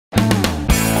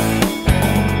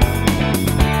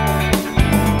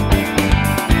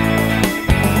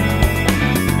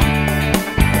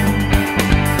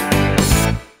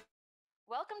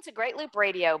Loop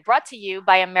Radio, brought to you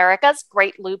by America's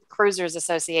Great Loop Cruisers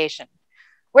Association.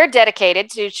 We're dedicated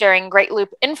to sharing Great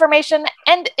Loop information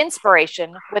and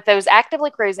inspiration with those actively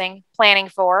cruising, planning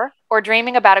for, or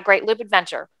dreaming about a Great Loop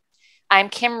adventure. I'm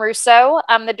Kim Russo.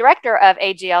 I'm the director of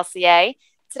AGLCA.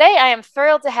 Today, I am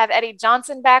thrilled to have Eddy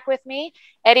Johnsen back with me.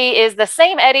 Eddy is the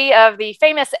same Eddy of the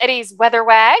famous Eddy's Weather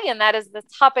Wag, and that is the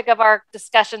topic of our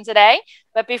discussion today.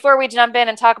 But before we jump in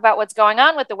and talk about what's going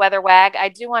on with the Weather Wag, I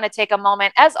do want to take a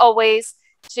moment, as always,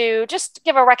 to just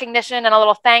give a recognition and a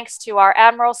little thanks to our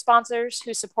Admiral sponsors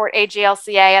who support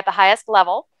AGLCA at the highest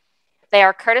level. They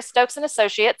are Curtis Stokes and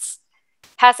Associates,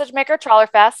 Passage Maker Trawler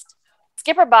Fest,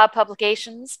 Skipper Bob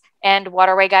Publications, and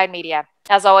Waterway Guide Media.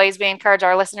 As always, we encourage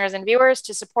our listeners and viewers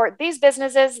to support these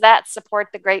businesses that support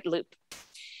the Great Loop.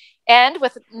 And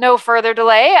with no further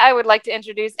delay, I would like to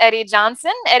introduce Eddy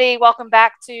Johnsen. Eddy, welcome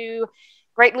back to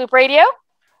Great Loop Radio.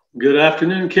 Good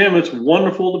afternoon, Kim. It's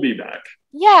wonderful to be back.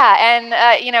 Yeah,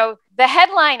 and the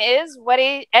headline is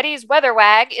Eddy's Weather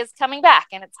Wag is coming back,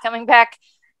 and it's coming back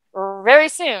very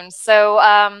soon.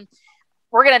 So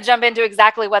we're going to jump into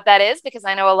exactly what that is, because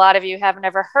I know a lot of you have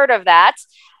never heard of that.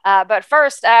 But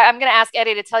first, I'm going to ask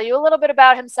Eddy to tell you a little bit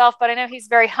about himself, but I know he's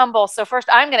very humble. So first,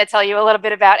 I'm going to tell you a little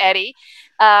bit about Eddy.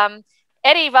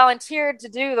 Eddy volunteered to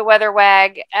do the Weather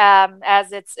Wag,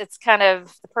 as it's kind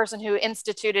of the person who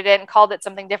instituted it and called it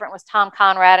something different was Tom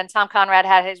Conrad. And Tom Conrad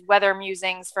had his weather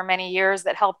musings for many years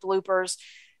that helped loopers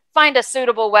find a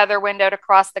suitable weather window to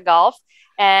cross the Gulf.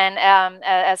 And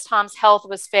as Tom's health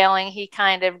was failing, he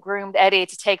kind of groomed Eddy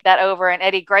to take that over. And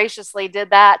Eddy graciously did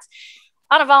that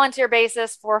on a volunteer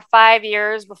basis for 5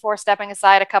 years before stepping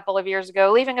aside a couple of years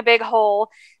ago, leaving a big hole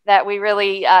that we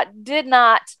really did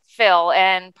not fill.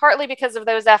 And partly because of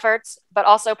those efforts, but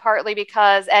also partly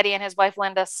because Eddy and his wife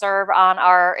Linda serve on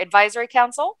our advisory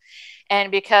council,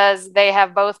 and because they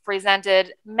have both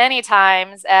presented many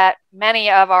times at many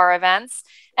of our events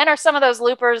and are some of those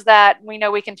loopers that we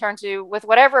know we can turn to with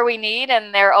whatever we need,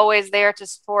 and they're always there to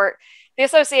support the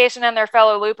association and their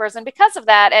fellow loopers. And because of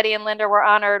that, Eddy and Linda were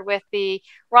honored with the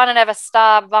Ron and Eva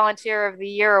Staub Volunteer of the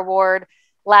Year Award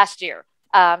last year.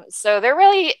 So there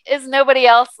really is nobody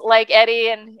else like Eddy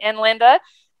and Linda.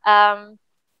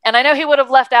 And I know he would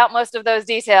have left out most of those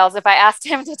details if I asked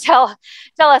him to tell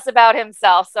us about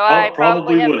himself. So I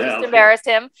probably have just embarrassed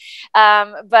him.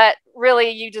 But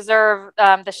really, you deserve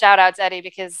the shout outs, Eddy,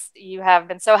 because you have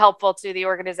been so helpful to the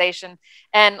organization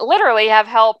and literally have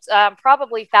helped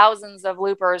probably thousands of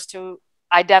loopers to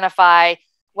identify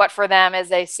what for them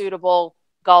is a suitable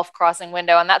Gulf crossing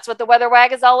window. And that's what the Weather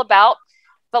Wag is all about.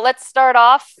 But let's start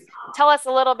off. Tell us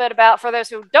a little bit about, for those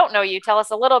who don't know you, tell us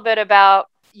a little bit about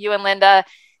you and Linda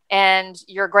and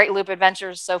your Great Loop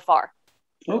adventures so far.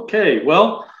 Okay,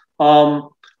 well,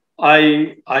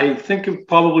 I think it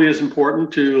probably is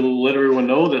important to let everyone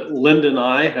know that Linda and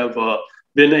I have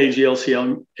been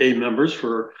AGLCA members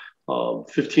for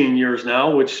 15 years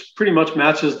now, which pretty much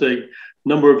matches the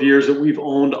number of years that we've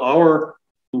owned our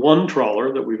one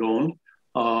trawler that we've owned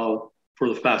for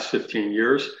the past 15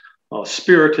 years.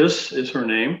 Spiritus is her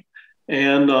name,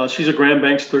 and she's a Grand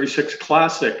Banks 36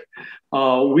 Classic.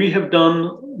 We have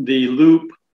done the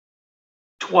loop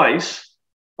twice,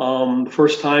 the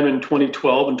first time in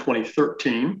 2012 and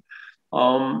 2013,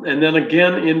 and then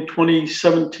again in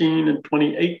 2017 and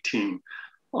 2018.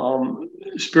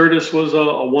 Spiritus was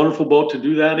a wonderful boat to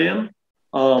do that in.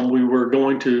 We were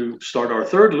going to start our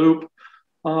third loop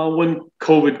when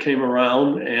COVID came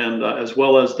around, and as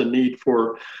well as the need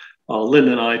for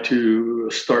Linda and I to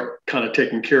start kind of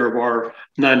taking care of our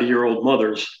 90-year-old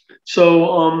mothers.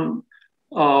 So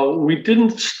we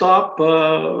didn't stop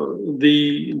doing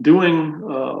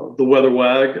the Weather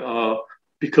Wag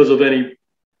because of any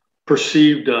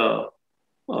perceived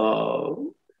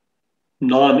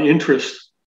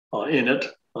non-interest in it.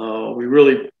 We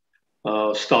really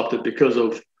stopped it because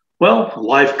of, well,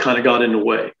 life kind of got in the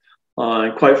way.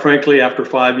 And quite frankly, after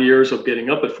 5 years of getting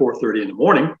up at 4:30 in the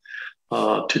morning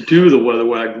to do the Weather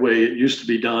Wag the way it used to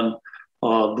be done,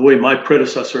 the way my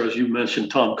predecessor, as you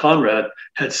mentioned, Tom Conrad,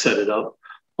 had set it up,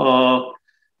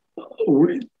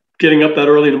 getting up that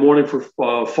early in the morning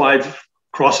for 5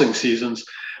 crossing seasons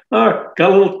got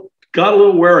a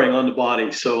little wearing on the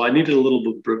body. So I needed a little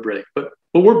bit of a break. But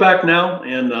we're back now,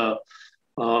 and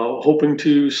hoping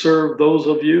to serve those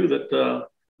of you that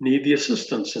need the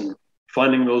assistance in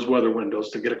finding those weather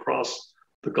windows to get across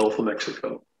the Gulf of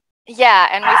Mexico. Yeah,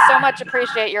 and we so much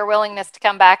appreciate your willingness to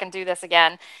come back and do this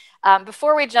again.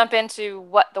 Before we jump into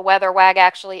what the Weather Wag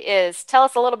actually is, tell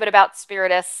us a little bit about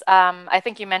Spiritus. I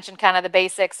think you mentioned kind of the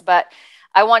basics, but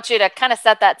I want you to kind of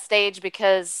set that stage,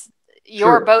 because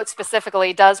your boat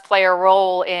specifically does play a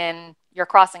role in your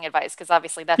crossing advice, because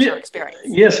obviously that's your experience.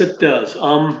 Yes, it does.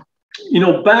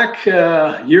 Back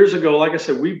years ago, like I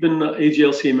said, we've been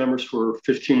AGLCA members for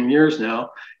 15 years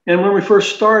now. And when we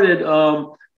first started, a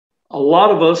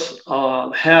lot of us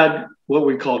had what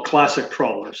we call classic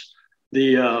trawlers,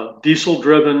 the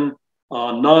diesel-driven,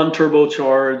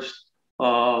 non-turbocharged,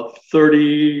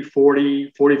 30,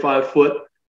 40, 45-foot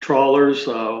trawlers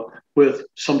with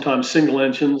sometimes single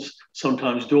engines,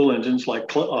 sometimes dual engines,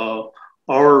 like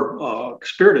our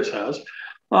Spiritus has.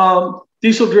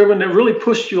 Diesel-driven, that really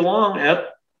pushed you along at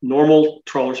normal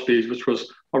trawler speeds, which was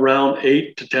around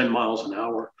 8 to 10 miles an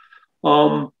hour.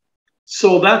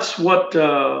 So that's what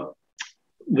the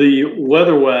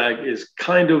Weather Wag is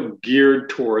kind of geared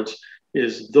towards,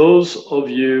 is those of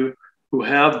you who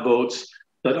have boats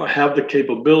that have the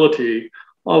capability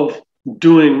of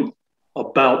doing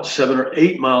about 7 or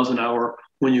 8 miles an hour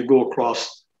when you go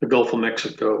across the Gulf of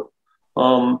Mexico.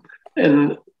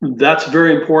 And that's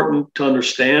very important to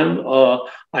understand.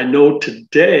 I know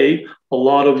today a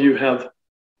lot of you have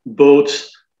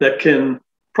boats that can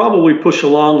probably push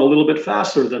along a little bit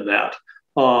faster than that.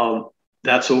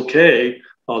 That's okay.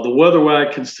 The Weather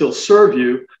Wag can still serve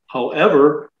you.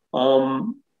 However,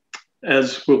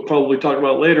 as we'll probably talk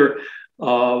about later,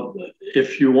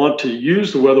 if you want to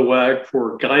use the Weather Wag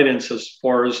for guidance as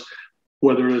far as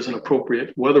whether it is an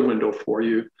appropriate weather window for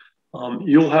you,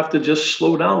 you'll have to just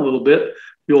slow down a little bit.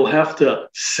 You'll have to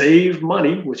save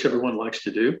money, which everyone likes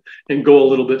to do, and go a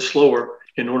little bit slower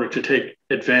in order to take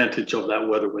advantage of that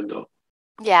weather window.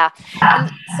 Yeah.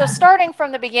 And so starting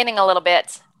from the beginning a little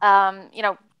bit,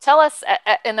 tell us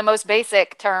in the most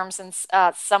basic terms, since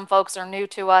some folks are new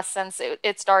to us since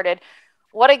it started,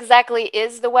 what exactly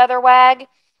is the Weather Wag?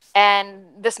 And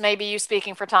this may be you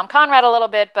speaking for Tom Conrad a little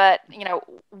bit, but,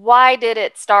 why did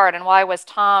it start, and why was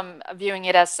Tom viewing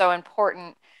it as so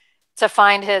important to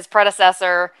find his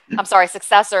successor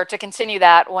to continue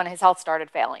that when his health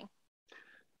started failing?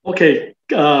 Okay,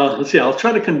 let's see. I'll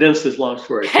try to condense this long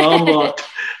story. Tom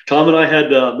and I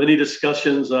had many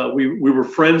discussions. We were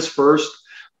friends first.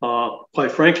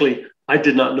 Quite frankly, I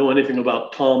did not know anything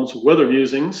about Tom's weather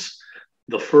musings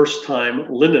the first time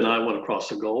Linda and I went across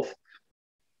the Gulf.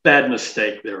 Bad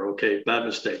mistake there. Okay, bad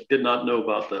mistake. Did not know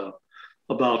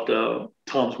about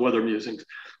Tom's weather musings.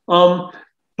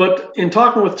 But in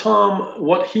talking with Tom,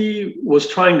 what he was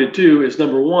trying to do is,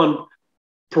 number one,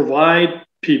 provide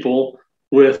people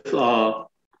with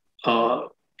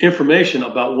information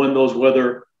about when those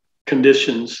weather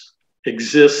conditions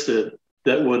existed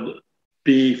that would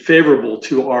be favorable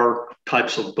to our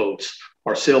types of boats,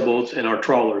 our sailboats and our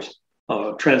trawlers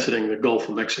transiting the Gulf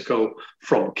of Mexico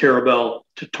from Carabel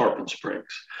to Tarpon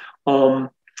Springs.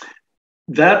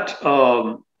 That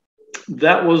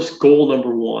was goal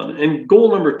number one. And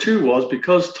goal number two was,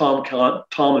 because Tom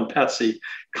and Patsy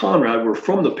Conrad were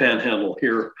from the Panhandle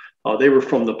here, they were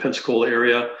from the Pensacola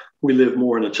area. We live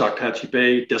more in the Choctawhatchee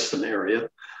Bay, Destin area.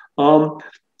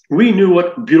 We knew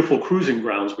what beautiful cruising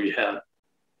grounds we had.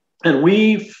 And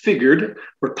we figured,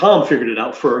 or Tom figured it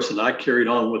out first, and I carried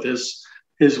on with his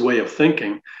way of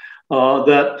thinking,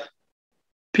 that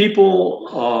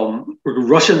people were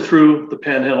rushing through the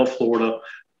Panhandle, Florida,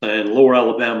 and lower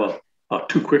Alabama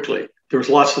too quickly. There's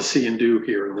lots to see and do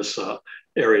here in this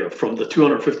area, from the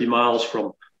 250 miles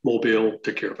from Mobile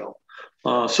to Carabel.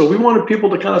 So we wanted people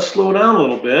to kind of slow down a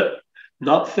little bit,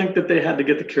 not think that they had to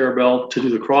get to Carabel to do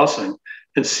the crossing,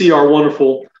 and see our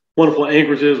wonderful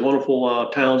anchorages,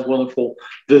 wonderful towns, wonderful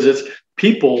visits.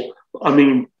 People,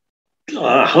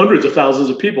 hundreds of thousands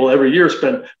of people every year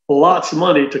spend lots of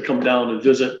money to come down and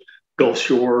visit Gulf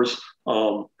Shores,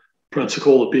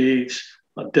 Pensacola Beach,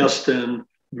 Destin,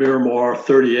 Miramar,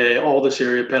 30A, all this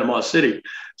area, Panama City.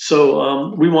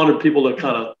 So we wanted people to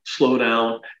kind of slow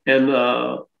down and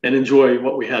enjoy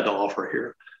what we had to offer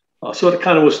here. So it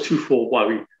kind of was twofold why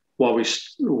we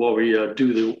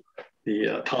do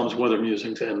the Tom's Weather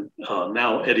Musings and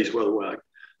now Eddy's Weather Wag.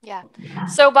 Yeah.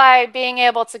 So by being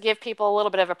able to give people a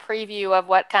little bit of a preview of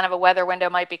what kind of a weather window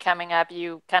might be coming up,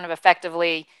 you kind of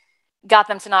effectively got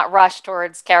them to not rush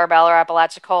towards Carabel or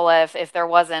Apalachicola if there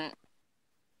wasn't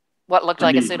what looked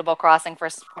like a suitable crossing for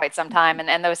quite some time.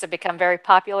 And those have become very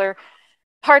popular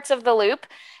parts of the loop.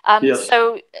 Yes.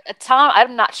 So Tom,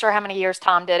 I'm not sure how many years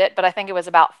Tom did it, but I think it was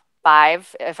about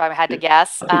 5, if I had to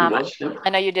guess. I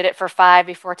know you did it for 5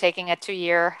 before taking a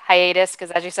 2-year hiatus, because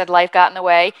as you said, life got in the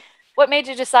way. What made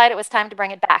you decide it was time to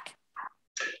bring it back?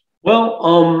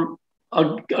 Well,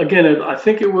 again, I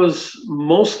think it was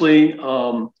mostly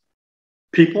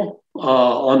people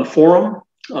on the forum.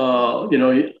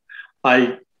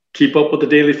 I keep up with the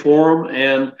daily forum,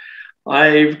 and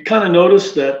I've kind of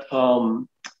noticed that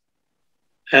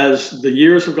as the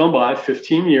years have gone by,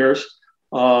 15 years,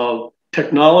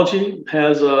 technology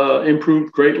has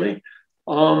improved greatly.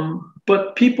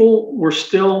 But people were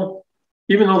still,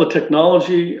 even though the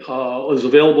technology is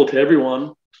available to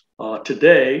everyone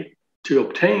today to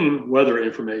obtain weather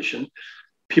information,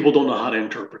 people don't know how to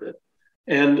interpret it.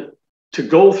 And to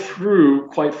go through,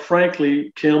 quite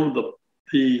frankly, Kim,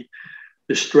 the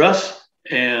stress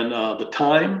and the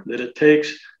time that it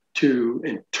takes to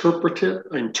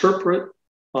interpret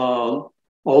all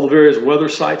the various weather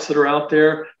sites that are out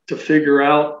there, to figure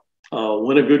out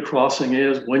when a good crossing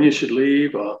is, when you should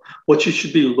leave, what you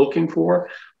should be looking for.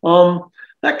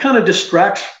 That kind of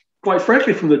distracts, quite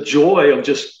frankly, from the joy of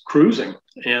just cruising.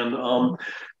 And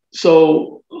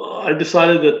so I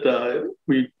decided that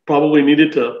we probably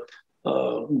needed to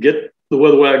get the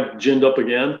Weather Wag ginned up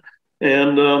again.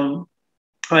 And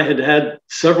I had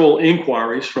several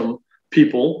inquiries from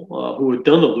people who had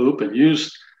done the loop and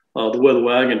used the Weather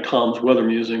Wag and Tom's weather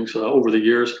musings over the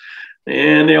years.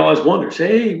 And they always wonder,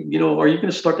 hey, are you going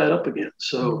to start that up again?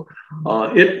 So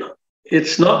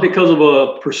it's not because of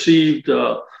a perceived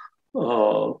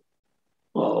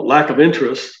lack of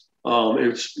interest.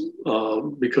 It's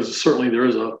because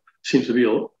certainly seems to be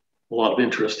a lot of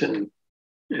interest in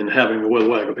having the Weather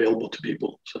Wag available to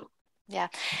people. So. Yeah.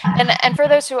 And for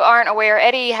those who aren't aware,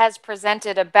 Eddy has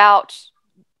presented about,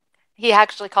 he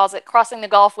actually calls it Crossing the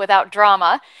Gulf Without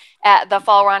Drama, at the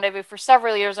Fall Rendezvous for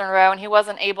several years in a row, and he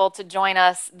wasn't able to join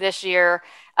us this year.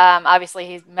 Obviously,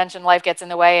 he mentioned life gets in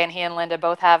the way, and he and Linda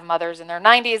both have mothers in their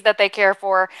 90s that they care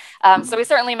for. So we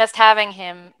certainly missed having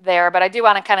him there, but I do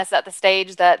want to kind of set the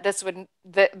stage that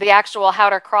the actual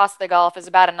How to Cross the Gulf is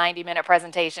about a 90-minute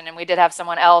presentation, and we did have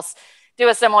someone else do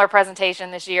a similar presentation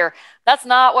this year. That's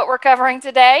not what we're covering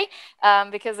today,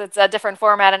 because it's a different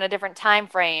format and a different time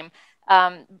frame.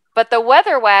 But the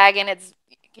Weather Wag, and it's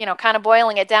kind of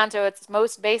boiling it down to its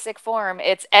most basic form,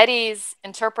 it's Eddy's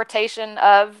interpretation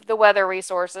of the weather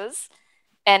resources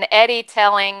and Eddy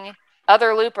telling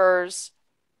other loopers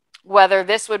whether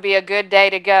this would be a good day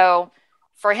to go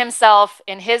for himself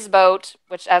in his boat,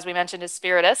 which, as we mentioned, is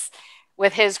Spiritus,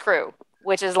 with his crew,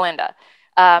 which is Linda.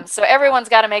 So everyone's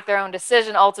got to make their own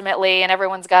decision ultimately, and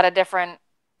everyone's got a different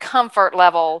comfort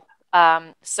level,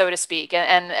 so to speak.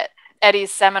 And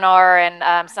Eddy's seminar,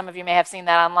 and some of you may have seen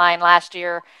that online last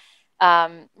year,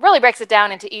 really breaks it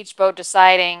down into each boat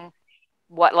deciding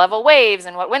what level waves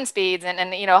and what wind speeds and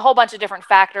a whole bunch of different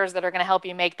factors that are going to help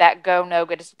you make that go, no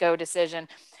go decision.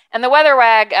 And the Weather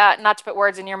Wag, not to put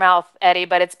words in your mouth, Eddy,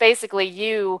 but it's basically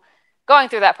you going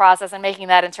through that process and making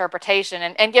that interpretation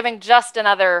and giving just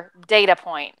another data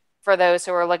point for those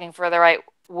who are looking for the right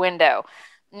window.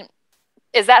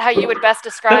 Is that how you would best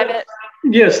describe it?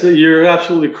 Yes, you're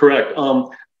absolutely correct.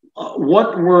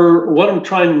 What I'm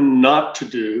trying not to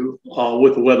do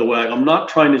with the Weather Wag, I'm not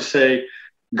trying to say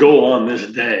go on this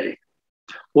day.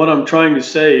 What I'm trying to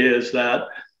say is that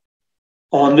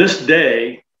on this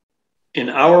day, in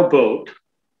our boat,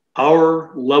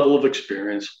 our level of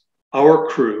experience, our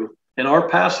crew, and our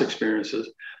past experiences,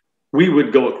 we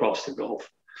would go across the Gulf.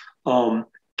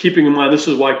 Keeping in mind, this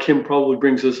is why Kim probably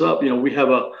brings this up. We have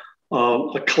a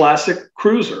classic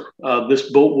cruiser.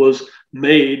 This boat was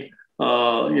made,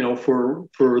 for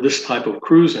this type of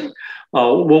cruising.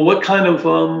 Well, what kind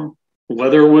of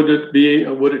weather would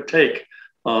it take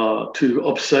to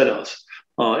upset us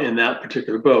in that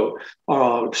particular boat?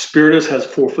 Spiritus has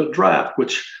 4-foot draft,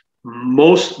 which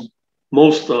most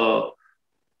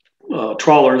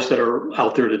trawlers that are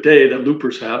out there today that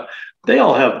loopers have, they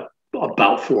all have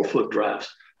about 4-foot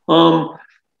drafts.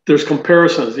 There's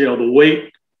comparisons. The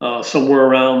weight somewhere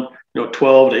around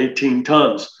 12 to 18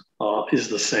 tons is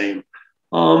the same.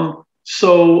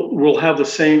 So we'll have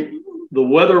the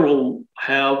weather will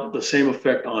have the same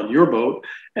effect on your boat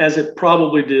as it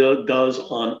probably does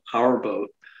on our boat.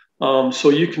 So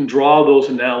you can draw those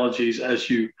analogies as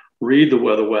you read the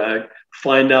Weather Wag,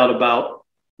 find out about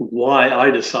why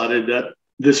I decided that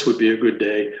this would be a good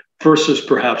day versus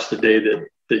perhaps the day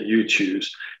that you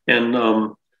choose. And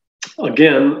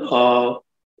again,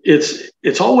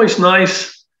 it's always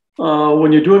nice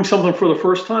when you're doing something for the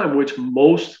first time, which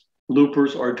most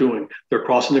loopers are doing. They're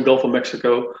crossing the Gulf of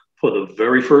Mexico for the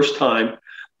very first time.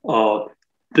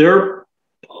 They're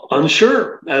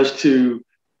unsure as to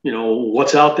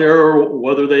what's out there or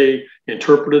whether they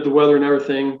interpreted the weather and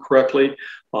everything correctly.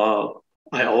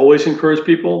 I always encourage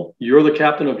people, you're the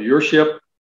captain of your ship.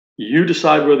 You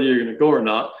decide whether you're going to go or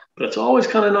not. But it's always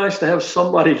kind of nice to have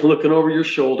somebody looking over your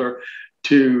shoulder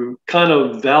to kind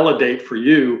of validate for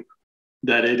you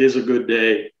that it is a good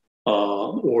day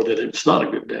or that it's not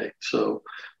a good day. So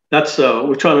that's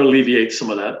we're trying to alleviate some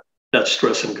of that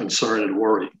stress and concern and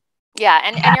worry. Yeah,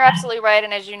 and you're absolutely right.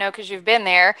 And as you know, because you've been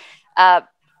there,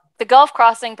 the Gulf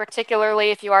crossing,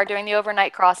 particularly if you are doing the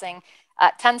overnight crossing,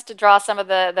 tends to draw some of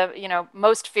the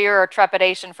most fear or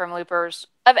trepidation from loopers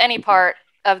of any part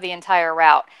of the entire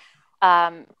route.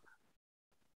 Um,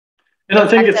 And I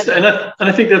think it's and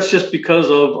I think that's just because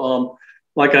of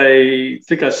like I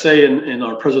think I say in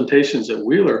our presentations at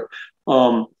Wheeler,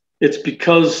 it's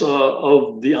because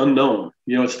of the unknown.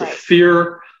 You know, it's the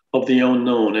fear of the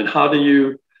unknown. And how do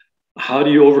you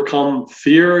overcome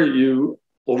fear? You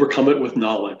overcome it with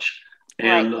knowledge.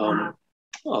 And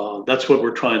that's what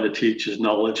we're trying to teach, is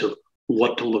knowledge of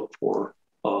what to look for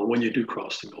when you do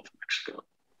cross the Gulf of Mexico.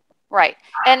 Right.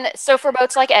 And so for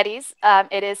boats like Eddy's,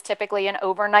 it is typically an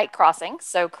overnight crossing.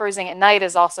 So cruising at night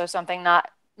is also something not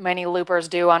many loopers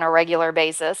do on a regular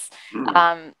basis.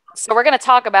 So we're going to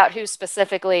talk about who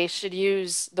specifically should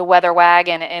use the Weather Wag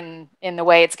in the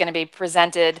way it's going to be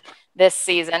presented this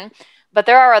season. But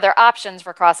there are other options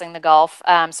for crossing the Gulf.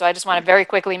 So I just want to very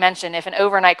quickly mention, if an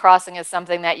overnight crossing is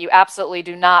something that you absolutely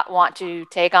do not want to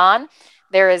take on,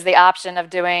 there is the option of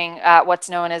doing what's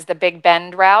known as the Big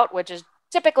Bend route, which is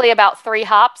typically about 3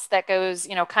 hops that goes,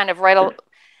 kind of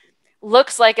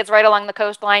looks like it's right along the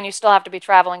coastline. You still have to be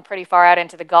traveling pretty far out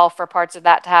into the Gulf for parts of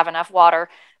that to have enough water.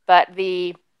 But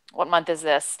what month is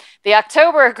this? The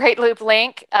October Great Loop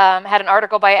Link had an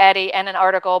article by Eddy and an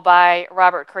article by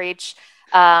Robert Creech.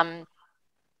 And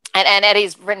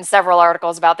Eddy's written several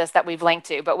articles about this that we've linked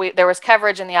to, but there was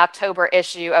coverage in the October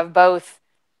issue of both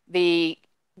the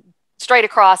straight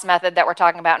across method that we're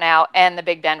talking about now and the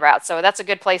Big Bend route. So that's a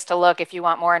good place to look if you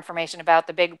want more information about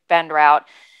the Big Bend route.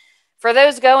 For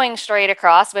those going straight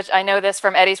across, which I know this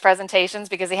from Eddy's presentations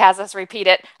because he has us repeat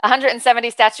it,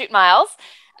 170 statute miles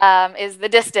is the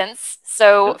distance.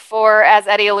 So for, as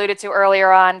Eddy alluded to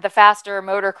earlier on, the faster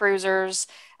motor cruisers,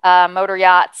 motor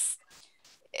yachts,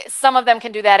 some of them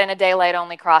can do that in a daylight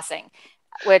only crossing,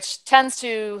 which tends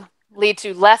to lead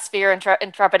to less fear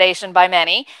and trepidation by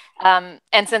many. And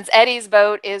since Eddy's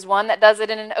boat is one that does it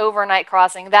in an overnight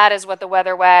crossing, that is what the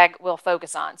Weather Wag will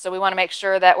focus on. So we want to make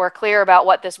sure that we're clear about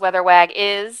what this Weather Wag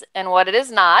is and what it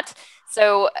is not.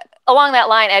 So along that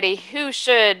line, Eddy, who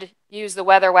should use the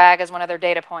Weather Wag as one of their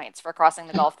data points for crossing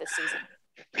the Gulf this season?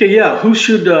 Okay, yeah, who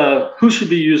should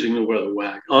be using the Weather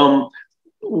Wag?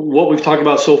 What we've talked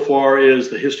about so far is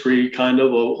the history kind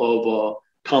of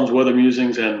Tom's weather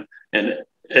musings and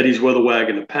Eddy's Weather Wag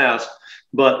in the past.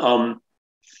 But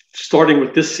starting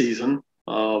with this season,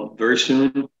 very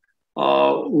soon,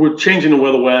 we're changing the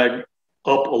Weather Wag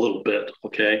up a little bit,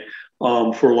 okay,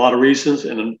 for a lot of reasons,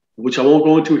 and which I won't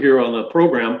go into here on the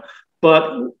program.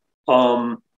 But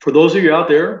for those of you out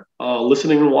there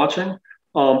listening and watching,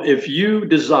 if you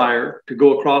desire to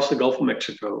go across the Gulf of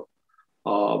Mexico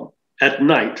at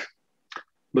night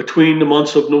between the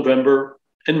months of November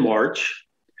and March,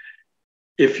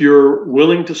 if you're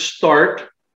willing to start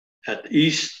at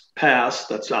East Pass,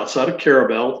 that's outside of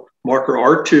Carabel, marker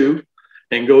R2,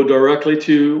 and go directly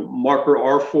to marker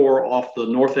R4 off the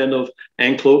north end of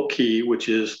Anclote Key, which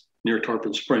is near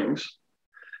Tarpon Springs,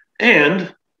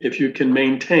 and if you can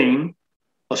maintain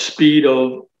a speed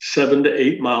of 7 to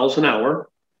 8 miles an hour,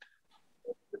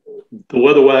 the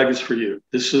Weather Wag is for you.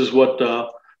 This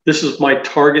is my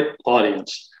target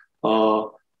audience.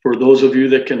 For those of you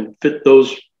that can fit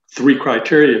those 3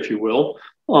 criteria, if you will,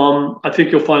 I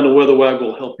think you'll find the Weather Wag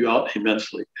will help you out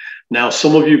immensely. Now,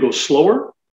 some of you go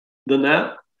slower than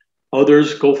that.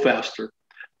 Others go faster.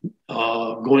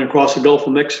 Going across the Gulf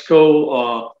of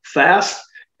Mexico fast,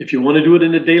 if you want to do it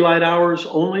in the daylight hours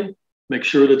only, make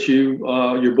sure that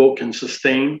your boat can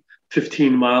sustain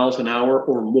 15 miles an hour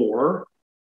or more,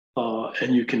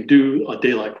 and you can do a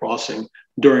daylight crossing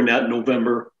during that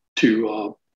November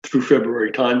to through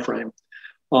February timeframe.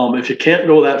 If you can't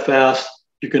go that fast,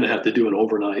 you're going to have to do an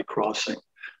overnight crossing.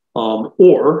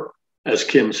 Or, as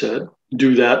Kim said,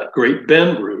 do that Great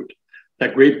Bend route.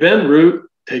 That Great Bend route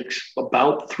takes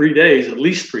about 3 days, at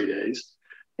least 3 days.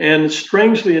 And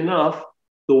strangely enough,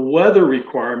 the weather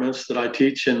requirements that I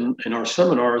teach in our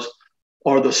seminars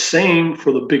are the same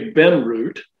for the Big Bend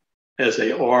route as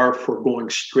they are for going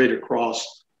straight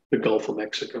across the Gulf of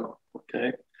Mexico,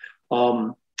 okay?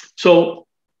 So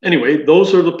anyway,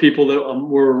 those are the people that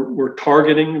we're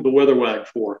targeting the Weather Wag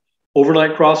for.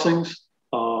 Overnight crossings,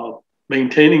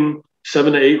 maintaining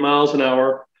 7 to 8 miles an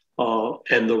hour,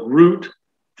 and the route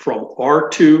from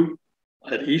R2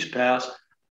 at East Pass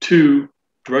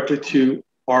directly to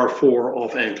R4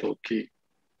 off Anclote Key.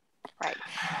 Right.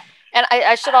 And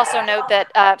I should also note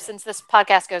that since this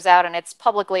podcast goes out and it's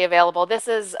publicly available, this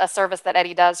is a service that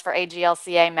Eddy does for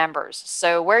AGLCA members.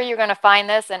 So where you're going to find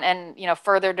this and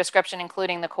further description,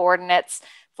 including the coordinates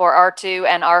for R2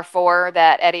 and R4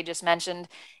 that Eddy just mentioned.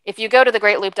 If you go to the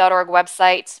greatloop.org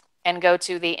website and go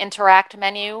to the Interact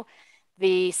menu,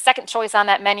 the second choice on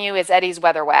that menu is Eddy's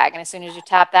Weather Wag. And as soon as you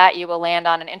tap that, you will land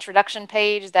on an introduction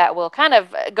page that will kind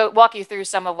of walk you through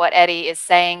some of what Eddy is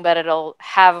saying, but it'll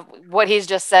have what he's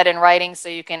just said in writing, so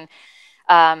you can,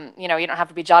 you don't have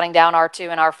to be jotting down R2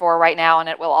 and R4 right now, and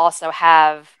it will also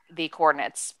have the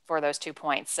coordinates for those 2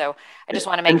 points. So I just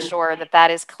want to make sure that that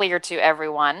is clear to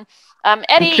everyone.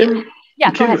 Eddy, Kim,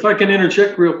 if I can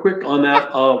interject real quick on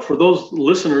that, for those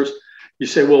listeners, you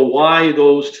say, well, why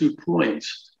those 2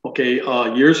 points? Okay,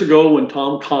 years ago when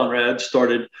Tom Conrad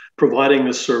started providing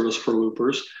this service for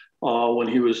loopers, when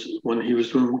he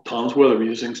was doing Tom's Weather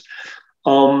Musings,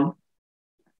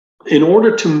 in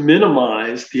order to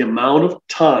minimize the amount of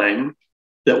time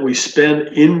that we spend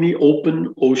in the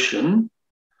open ocean,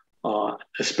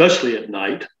 especially at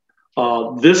night,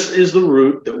 this is the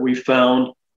route that we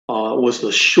found was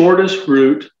the shortest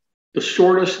route, the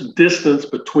shortest distance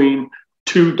between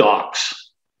 2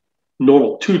 docks,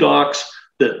 normal 2 docks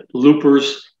that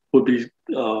loopers would be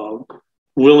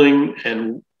willing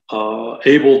and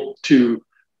able to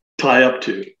tie up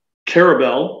to.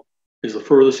 Carabel is the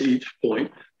furthest each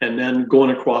point, and then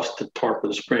going across to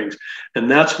Tarpon Springs. And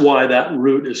that's why that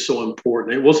route is so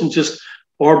important. It wasn't just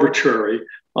arbitrary.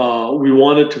 We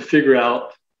wanted to figure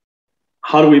out,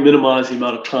 how do we minimize the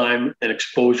amount of time and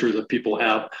exposure that people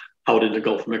have out in the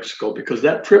Gulf of Mexico? Because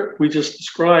that trip we just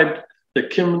described,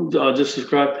 that Kim just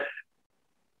described,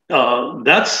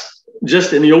 that's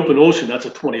just in the open ocean. That's a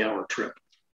 20-hour trip.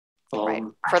 Right.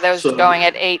 For those going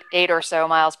at eight or so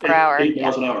miles per hour. 8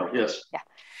 miles an hour, yes. Yeah.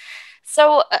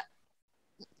 So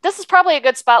this is probably a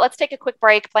good spot. Let's take a quick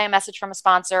break, play a message from a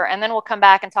sponsor, and then we'll come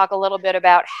back and talk a little bit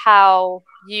about how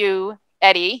you,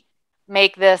 Eddy,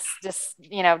 make this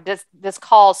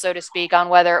call, so to speak, on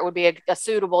whether it would be a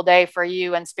suitable day for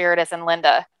you and Spiritus and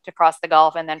Linda to cross the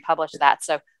Gulf, and then publish that.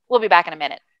 So we'll be back in a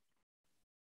minute.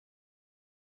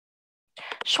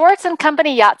 Schwartz &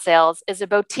 Company Yacht Sales is a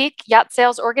boutique yacht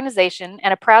sales organization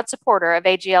and a proud supporter of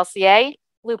AGLCA,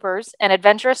 loopers, and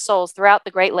adventurous souls throughout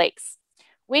the Great Lakes.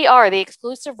 We are the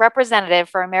exclusive representative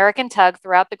for American Tug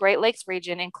throughout the Great Lakes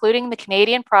region, including the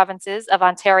Canadian provinces of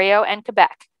Ontario and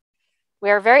Quebec. We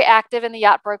are very active in the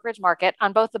yacht brokerage market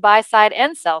on both the buy side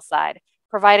and sell side,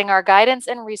 providing our guidance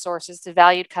and resources to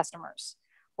valued customers.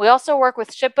 We also work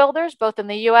with shipbuilders both in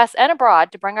the U.S. and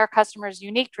abroad to bring our customers'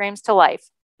 unique dreams to life.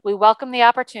 We welcome the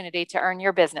opportunity to earn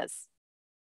your business.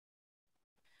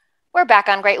 We're back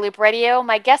on Great Loop Radio.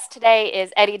 My guest today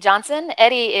is Eddy Johnsen.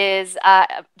 Eddy is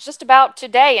just about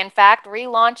today, in fact,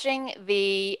 relaunching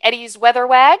the Eddy's Weather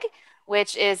Wag,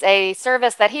 which is a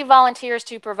service that he volunteers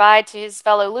to provide to his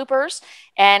fellow loopers.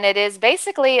 And it is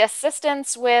basically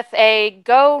assistance with a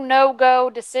go, no-go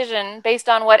decision based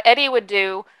on what Eddy would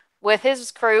do with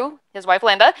his crew, his wife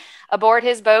Linda, aboard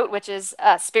his boat, which is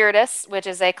Spiritus, which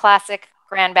is a classic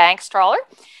Grand Banks trawler.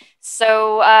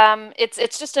 So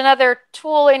it's just another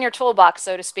tool in your toolbox,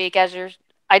 so to speak, as you're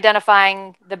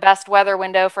identifying the best weather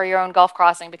window for your own Gulf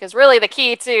crossing, because really the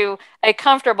key to a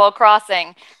comfortable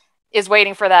crossing is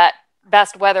waiting for that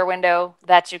best weather window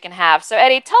that you can have. So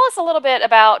Eddy, tell us a little bit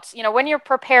about, when you're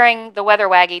preparing the Weather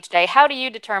Wag each day, how do you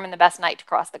determine the best night to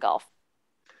cross the Gulf?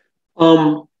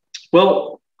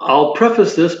 Well, I'll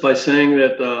preface this by saying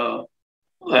that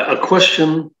a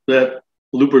question that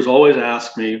loopers always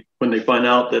ask me when they find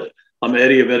out that I'm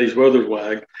Eddy of Eddy's Weather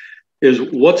Wag is,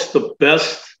 what's the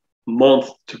best month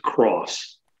to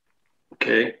cross?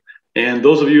 Okay. And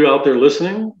those of you out there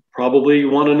listening probably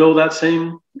want to know that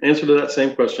same answer to that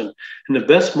same question. And the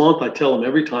best month, I tell them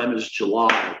every time, is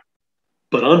July.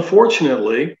 But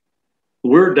unfortunately,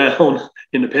 we're down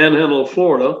in the panhandle of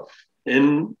Florida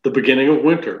in the beginning of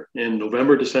winter, in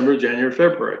November, December, January,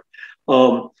 February.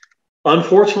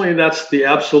 Unfortunately, that's the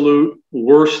absolute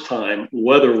worst time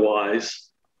weather-wise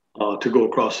to go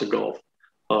across the Gulf.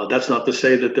 That's not to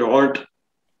say that there aren't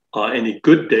any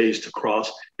good days to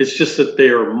cross. It's just that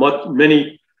there are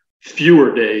many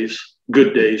fewer days,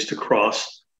 good days to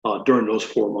cross during those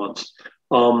 4 months.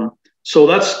 So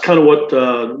that's kind of what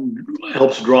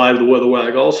helps drive the Weather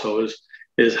Wag also,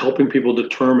 is helping people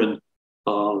determine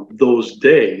those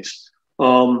days.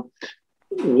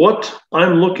 What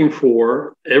I'm looking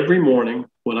for every morning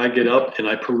when I get up and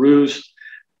I peruse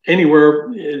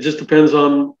anywhere, it just depends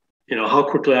on how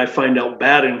quickly I find out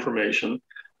bad information,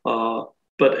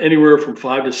 but anywhere from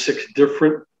 5 to 6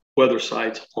 different weather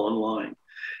sites online.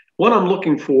 What I'm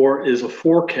looking for is a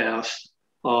forecast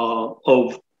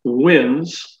of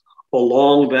winds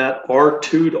along that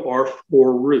R2 to R4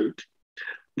 route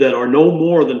that are no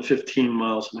more than 15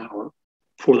 miles an hour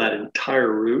for that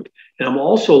entire route. And I'm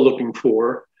also looking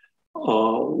for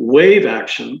wave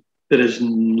action that is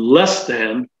less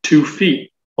than 2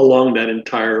 feet along that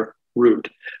entire route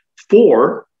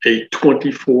for a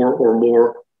 24 or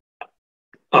more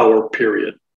hour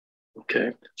period.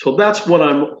 Okay, so that's what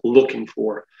I'm looking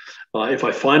for. If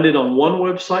I find it on one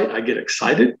website, I get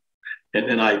excited, and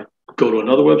then I go to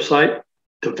another website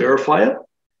to verify it.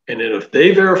 And then if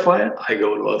they verify it, I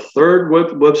go to a third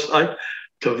website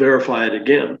to verify it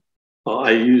again.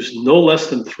 I use no less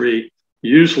than 3.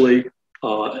 Usually,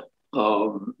 I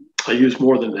use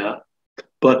more than that.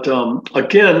 But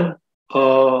again,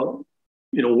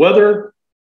 weather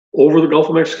over the Gulf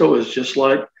of Mexico is just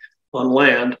like on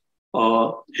land.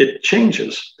 It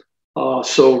changes.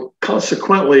 So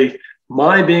consequently,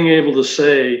 my being able to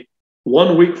say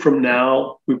 1 week from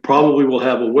now, we probably will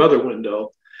have a weather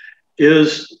window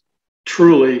is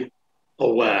truly a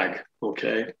wag.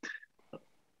 Okay.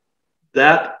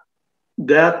 That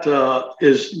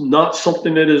is not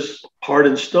something that is hard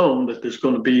in stone that there's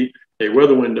going to be a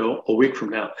weather window a week from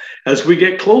now. As we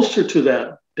get closer to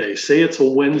that day, say it's a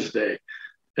Wednesday,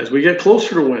 as we get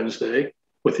closer to Wednesday,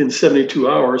 within 72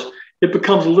 hours, it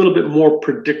becomes a little bit more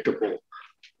predictable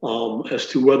as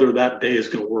to whether that day is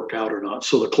going to work out or not.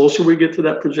 So the closer we get to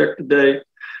that projected day,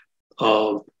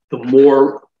 the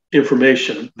more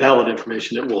information, valid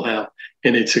information that we'll have.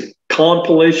 And it's a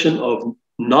compilation of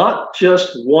not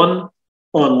just one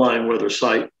online weather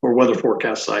site or weather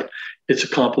forecast site. It's a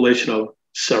compilation of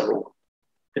several.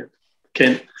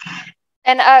 Ken?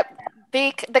 And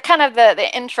the kind of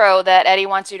the intro that Eddy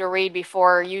wants you to read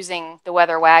before using the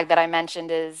Weather Wag that I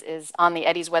mentioned is on the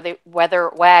Eddy's Weather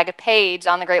Wag page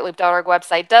on the greatloop.org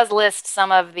website. Does list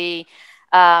some of the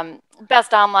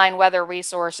best online weather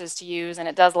resources to use, and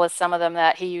it does list some of them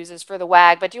that he uses for the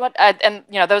WAG. But do you want, and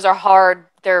those are hard,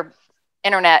 they're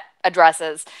internet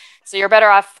addresses, so you're better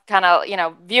off kind of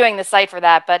viewing the site for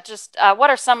that. But just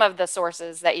what are some of the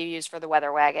sources that you use for the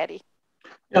Weather Wag, Eddy?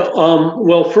 Yeah,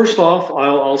 well, first off,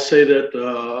 I'll say that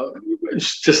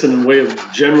it's just in a way of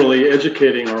generally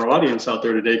educating our audience out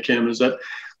there today, Kim, is that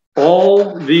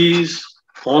all these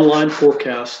online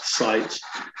forecast sites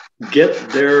get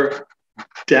their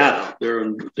data,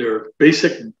 their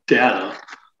basic data,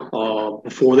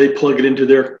 before they plug it into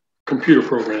their computer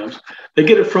programs. They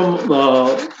get it from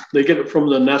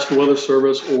the National Weather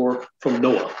Service or from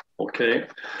NOAA. Okay,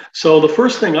 so the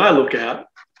first thing I look at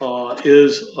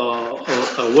is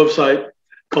a website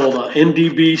called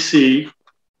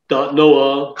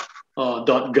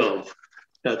ndbc.noaa.gov.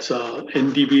 That's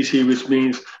NDBC, which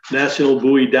means National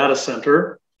Buoy Data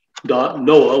Center.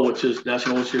 .NOAA, which is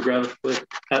National Oceanographic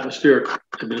Atmospheric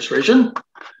Administration.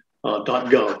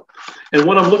 .gov. And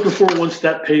what I'm looking for once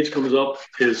that page comes up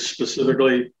is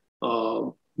specifically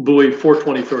buoy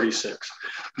 42036.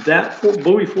 That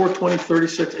buoy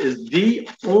 42036 is the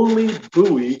only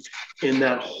buoy in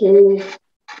that whole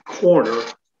corner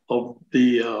of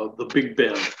the Big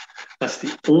Bend. That's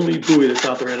the only buoy that's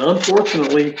out there. And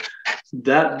unfortunately,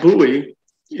 that buoy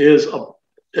is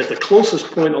at the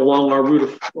closest point along our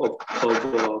route of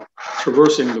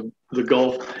traversing the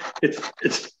Gulf.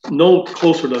 It's no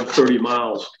closer than 30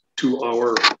 miles to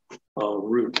our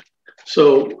route.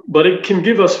 So, but it can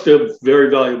give us very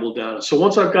valuable data. So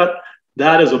once I've got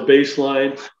that as a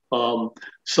baseline,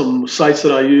 some sites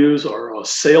that I use are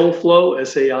SailFlow,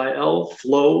 SAIL,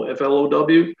 Flow,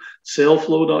 FLOW,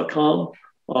 sailflow.com.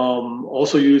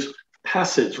 Also use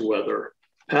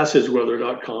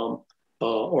passageweather.com,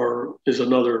 or is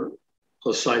another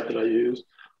site that I use.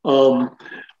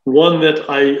 One that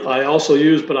I also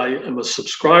use, but I am a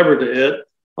subscriber to it.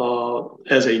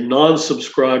 As a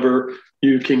non-subscriber,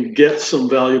 you can get some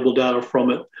valuable data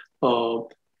from it.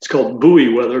 It's called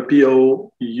Buoy Weather,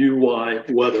 BOUY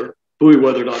Weather,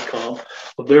 buoyweather.com,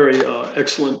 a very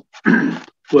excellent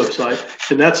website.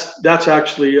 And that's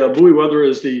actually, Buoy Weather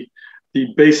is the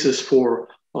basis for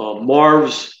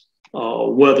Marv's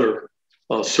weather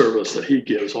service that he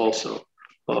gives also,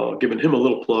 giving him a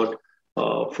little plug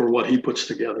for what he puts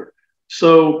together.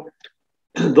 So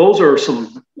those are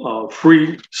some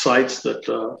free sites that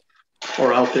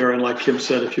are out there. And like Kim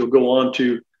said, if you'll go on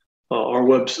to our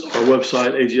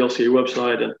website, AGLCA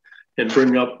website, and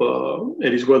bring up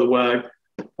Eddy's Weather Wag,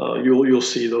 you'll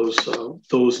see those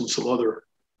and some other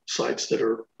sites that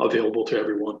are available to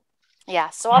everyone.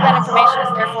 Yeah, so all that information is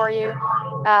there for you.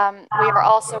 We are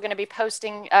also going to be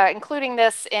posting, including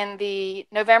this in the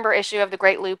November issue of the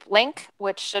Great Loop link,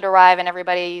 which should arrive in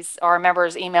our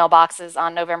members' email boxes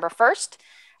on November 1st.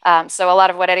 So a lot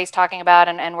of what Eddy's talking about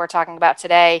and we're talking about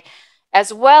today,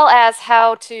 as well as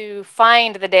how to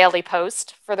find the daily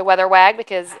post for the Weather Wag,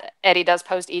 because Eddy does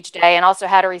post each day, and also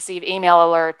how to receive email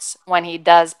alerts when he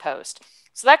does post.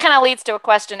 So that kind of leads to a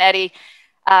question, Eddy.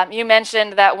 You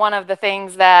mentioned that one of the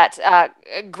things that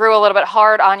grew a little bit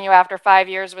hard on you after 5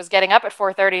 years was getting up at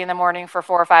 4:30 in the morning for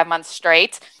 4 or 5 months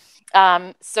straight.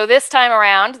 So this time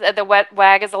around, the Wet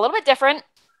Wag is a little bit different.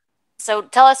 So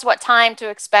tell us what time to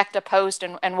expect a post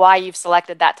and why you've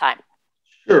selected that time.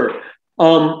 Sure.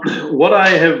 What I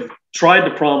have tried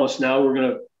to promise now, we're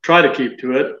going to try to keep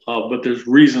to it, but there's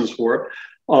reasons for it.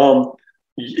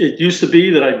 It used to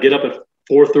be that I'd get up at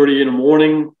 4:30 in the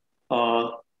morning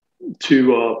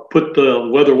to put the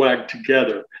Weather Wag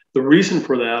together. The reason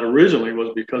for that originally was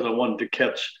because I wanted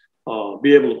to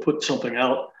be able to put something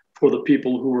out for the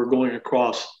people who were going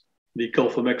across the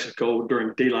Gulf of Mexico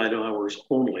during daylight hours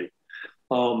only.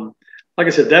 Like I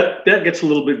said, that gets a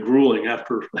little bit grueling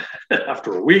after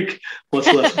after a week, much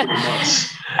less 3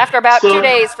 months. After about 2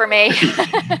 days for me.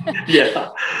 Yeah.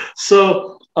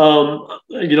 So,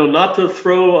 not to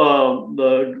throw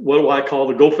what do I call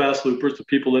the go fast loopers, the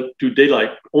people that do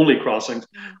daylight only crossings,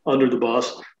 under the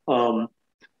bus.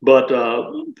 But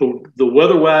the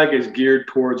Weather Wag is geared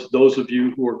towards those of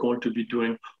you who are going to be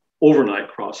doing overnight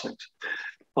crossings.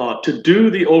 To do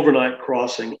the overnight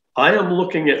crossing, I am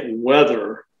looking at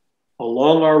weather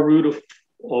along our route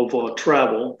of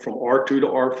travel from R2 to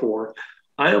R4.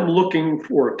 I am looking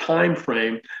for a time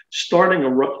frame starting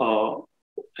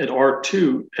at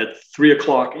R2 at 3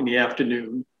 o'clock in the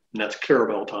afternoon, and that's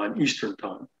Caravel time, Eastern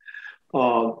time,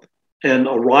 and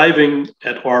arriving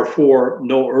at R4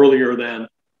 no earlier than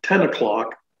 10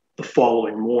 o'clock the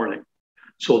following morning.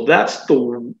 So that's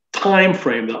the time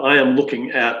frame that I am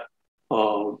looking at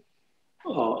a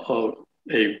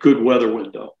good weather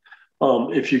window.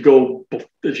 If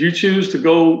you choose to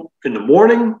go in the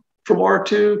morning from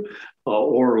R2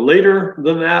 or later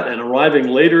than that, and arriving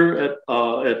later at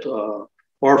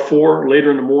R4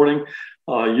 later in the morning,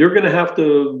 you're going to have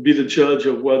to be the judge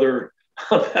of whether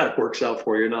that works out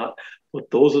for you or not.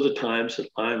 But those are the times that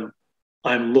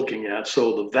I'm looking at.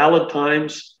 So the valid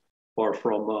times are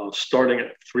from starting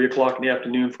at 3 o'clock in the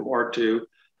afternoon from R2,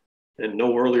 and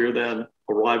no earlier than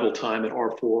arrival time at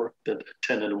R4 than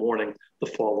 10 in the morning the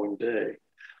following day.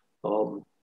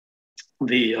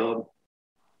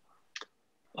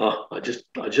 I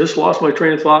just lost my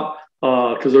train of thought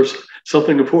because there's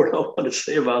something important I want to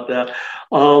say about that.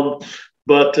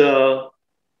 But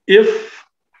if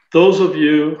those of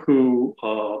you who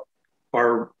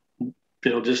are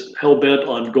just hell-bent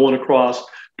on going across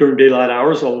during daylight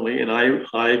hours only, and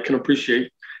I can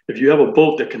appreciate if you have a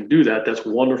boat that can do that, that's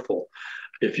wonderful.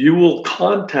 If you will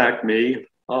contact me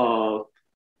a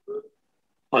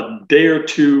day or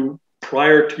two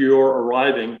prior to your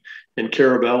arriving in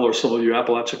Caravel or some of you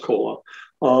Apalachicola,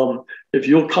 if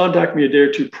you'll contact me a day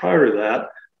or two prior to that,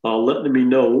 letting me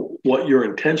know what your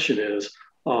intention is,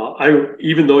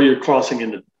 even though you're crossing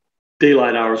in the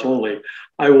daylight hours only,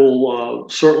 I will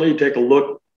certainly take a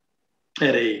look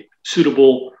at a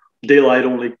suitable daylight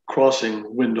only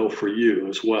crossing window for you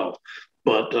as well.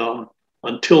 But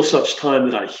until such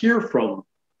time that I hear from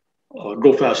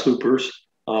Go Fast Loopers,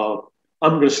 I'm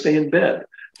going to stay in bed.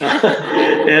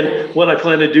 And what I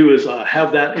plan to do is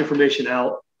have that information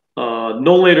out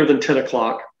no later than 10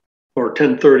 o'clock or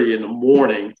 10:30 in the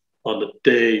morning on the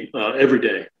day, every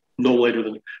day, no later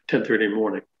than 10:30 in the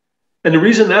morning. And the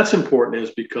reason that's important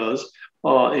is because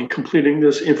in completing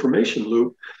this information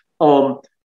loop,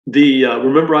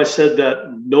 remember I said that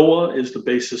NOAA is the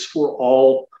basis for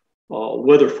all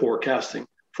weather forecasting,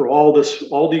 for all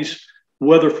these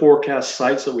weather forecast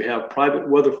sites that we have, private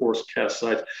weather forecast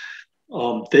sites.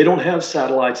 They don't have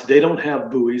satellites, they don't have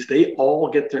buoys, they all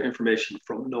get their information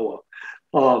from NOAA.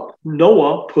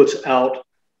 NOAA puts out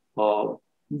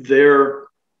their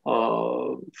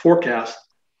forecast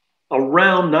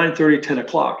around 9:30, 10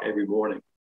 o'clock every morning.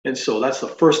 And so that's the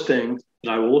first thing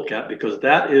that I will look at, because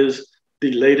that is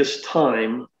the latest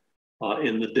time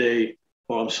in the day.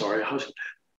 Oh, I'm sorry.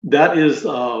 That is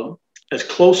as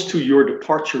close to your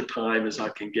departure time as I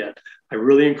can get. I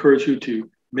really encourage you to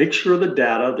make sure the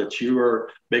data that you are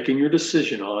making your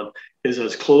decision on is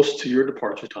as close to your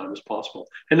departure time as possible.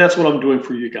 And that's what I'm doing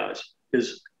for you guys,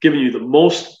 is giving you the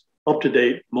most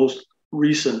up-to-date, most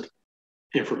recent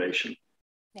information.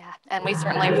 Yeah, and we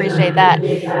certainly appreciate that.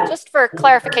 Just for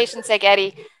clarification's sake,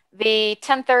 Eddy, the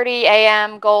 10:30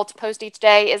 a.m. goal to post each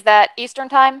day, is that Eastern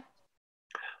time?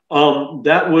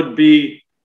 That would be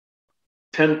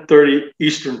 10:30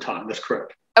 Eastern time. That's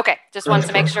correct. Okay, just wanted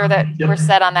to make sure that we're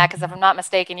set on that, because if I'm not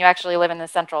mistaken, you actually live in the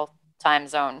Central time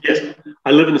zone. Yes,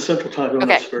 I live in the Central time zone.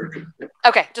 Okay. That's very good. Yeah.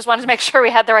 Okay, just wanted to make sure we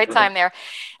had the right time there.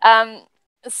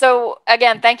 So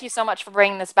again, thank you so much for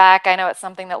bringing this back. I know it's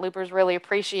something that loopers really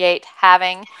appreciate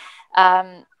having.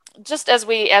 just as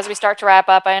we start to wrap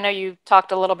up, I know you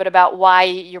talked a little bit about why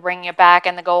you're bringing it back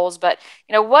and the goals, but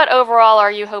what overall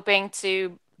are you hoping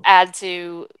to add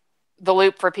to the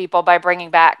loop for people by bringing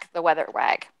back the Weather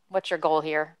Wag? What's your goal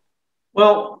here?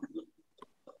 Well,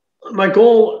 my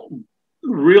goal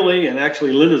really, and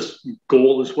actually Linda's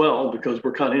goal as well, because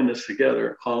we're kind of in this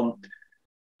together,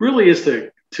 really is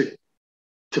to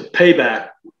pay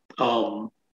back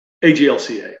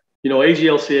AGLCA.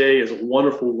 AGLCA is a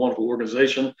wonderful, wonderful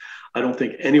organization. I don't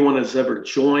think anyone has ever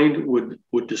joined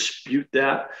would dispute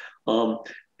that.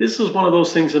 This is one of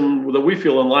those things that we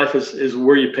feel in life is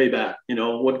where you pay back.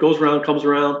 What goes around comes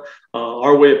around.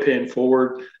 Our way of paying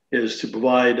forward is to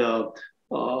provide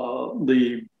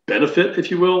the benefit, if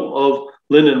you will, of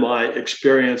Linda and my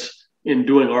experience in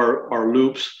doing our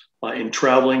loops, in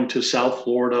traveling to South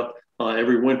Florida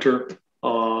every winter.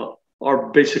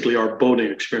 Basically our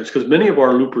boating experience, because many of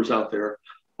our loopers out there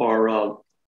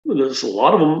there's a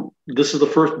lot of them, this is the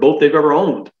first boat they've ever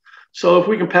owned. So if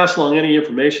we can pass along any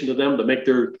information to them to make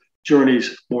their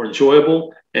journeys more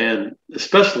enjoyable and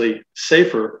especially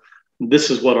safer, this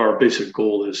is what our basic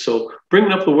goal is. So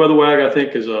bringing up the Weather Wag, I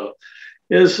think,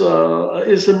 it's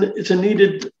a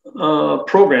needed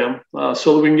program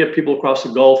so that we can get people across the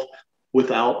Gulf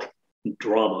without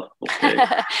drama. Okay,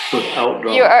 without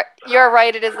drama. You're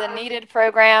right. It is a needed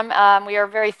program. We are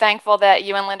very thankful that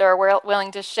you and Linda are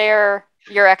willing to share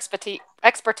your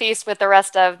expertise with the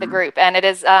rest of the group, and it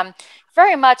is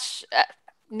very much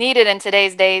needed in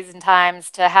today's days and times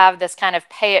to have this kind of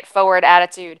pay it forward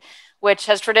attitude, which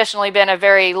has traditionally been a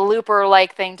very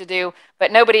looper-like thing to do,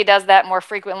 but nobody does that more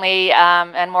frequently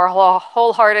and more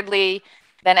wholeheartedly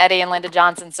than Eddy and Linda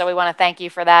Johnsen. So we want to thank you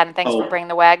for that, and thanks for bringing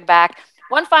the WAG back.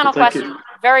 One final question,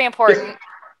 very important. Yes.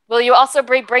 Will you also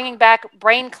be bringing back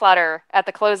brain clutter at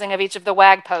the closing of each of the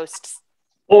WAG posts?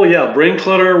 Oh, yeah. Brain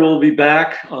clutter will be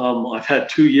back. I've had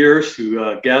 2 years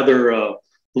to gather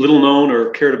little known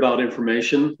or cared about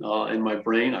information in my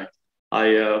brain.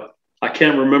 I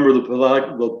can't remember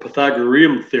the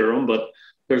Pythagorean theorem, but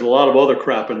there's a lot of other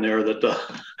crap in there that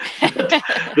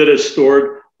that is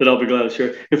stored that I'll be glad to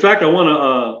share. In fact, I want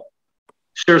to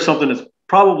share something that's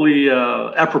probably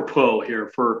apropos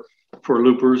here for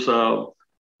loopers.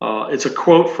 It's a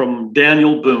quote from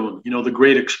Daniel Boone, the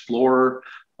great explorer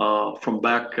from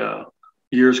back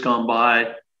years gone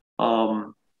by.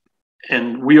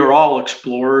 And we are all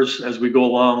explorers as we go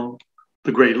along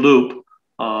the Great Loop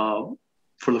for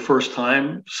the first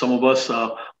time. Some of us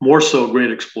more so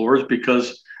great explorers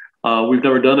because we've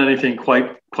never done anything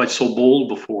quite so bold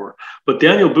before. But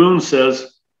Daniel Boone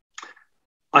says,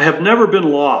 "I have never been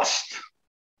lost,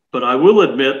 but I will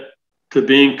admit to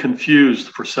being confused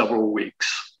for several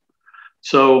weeks."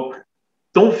 So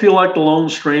don't feel like the lone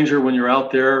stranger when you're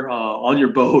out there on your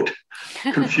boat,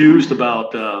 confused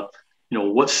about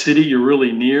what city you're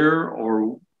really near,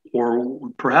 or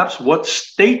perhaps what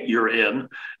state you're in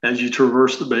as you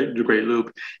traverse the Great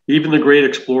Loop. Even the great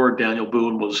explorer Daniel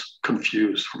Boone was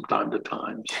confused from time to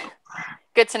time. So.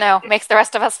 Good to know. Makes the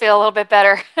rest of us feel a little bit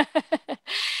better.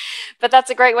 But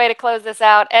that's a great way to close this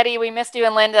out. Eddy, we missed you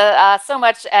and Linda so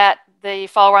much at the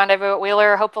fall rendezvous at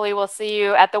Wheeler. Hopefully we'll see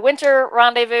you at the winter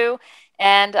rendezvous.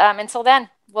 And until then,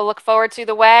 we'll look forward to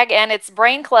the WAG and its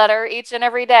brain clutter each and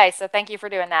every day. So thank you for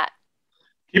doing that.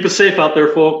 Keep it safe out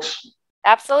there, folks.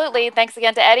 Absolutely. Thanks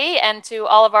again to Eddy and to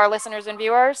all of our listeners and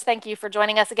viewers. Thank you for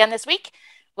joining us again this week.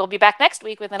 We'll be back next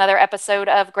week with another episode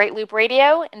of Great Loop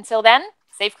Radio. Until then,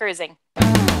 safe cruising.